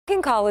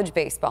Talking college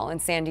baseball in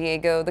San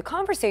Diego, the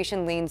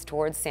conversation leans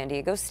towards San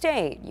Diego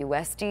State,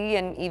 USD,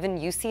 and even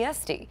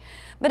UCSD.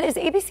 But as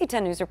ABC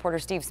 10 News reporter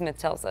Steve Smith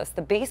tells us,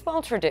 the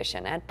baseball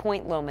tradition at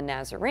Point Loma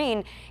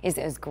Nazarene is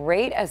as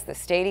great as the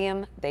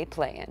stadium they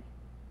play in.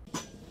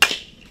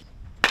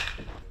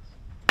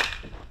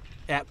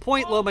 At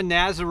Point Loma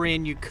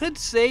Nazarene, you could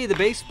say the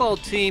baseball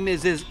team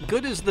is as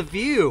good as the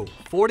view.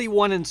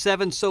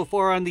 41-7 so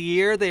far on the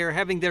year. They are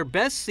having their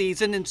best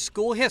season in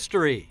school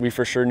history. We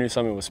for sure knew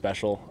something was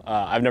special.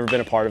 I've never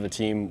been a part of a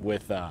team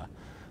with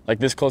like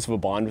this close of a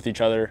bond with each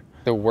other.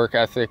 The work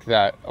ethic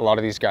that a lot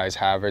of these guys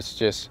have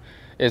is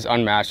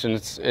unmatched, and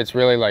it's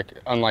really like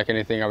unlike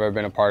anything I've ever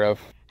been a part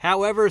of.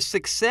 However,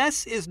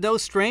 success is no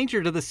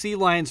stranger to the Sea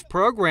Lions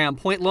program.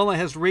 Point Loma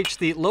has reached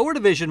the lower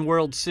division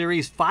World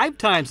Series 5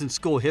 times in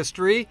school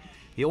history.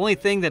 The only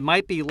thing that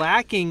might be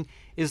lacking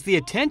is the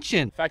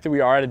attention. The fact that we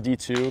are at a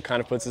D2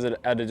 kind of puts us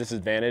at a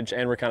disadvantage,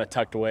 and we're kind of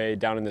tucked away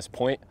down in this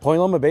point. Point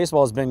Loma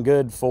baseball has been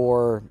good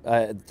for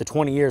the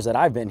 20 years that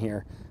I've been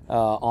here,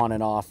 on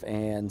and off.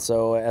 And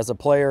so as a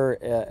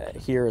player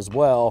here as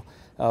well,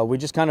 we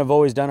just kind of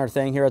always done our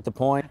thing here at the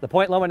Point. The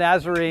Point Loma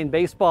Nazarene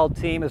baseball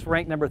team is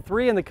ranked number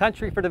 3 in the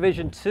country for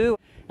Division II.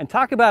 And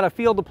talk about a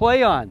field to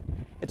play on.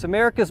 It's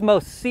America's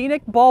most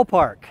scenic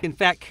ballpark. In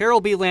fact, Carroll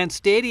B. Land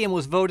Stadium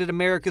was voted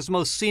America's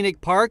most scenic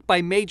park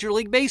by Major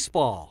League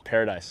Baseball.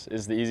 Paradise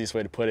is the easiest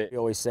way to put it. We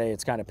always say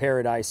it's kind of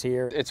paradise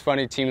here. It's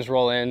funny, teams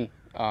roll in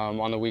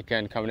on the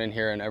weekend coming in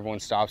here and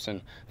everyone stops,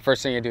 and the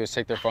first thing they do is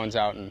take their phones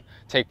out and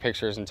take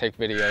pictures and take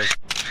videos.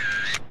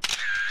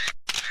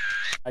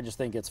 I just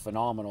think it's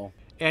phenomenal.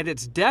 And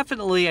it's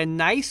definitely a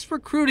nice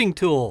recruiting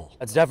tool.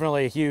 It's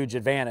definitely a huge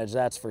advantage,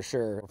 that's for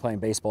sure. We're playing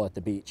baseball at the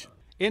beach.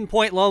 In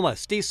Point Loma,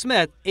 Steve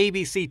Smith,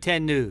 ABC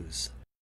 10 News.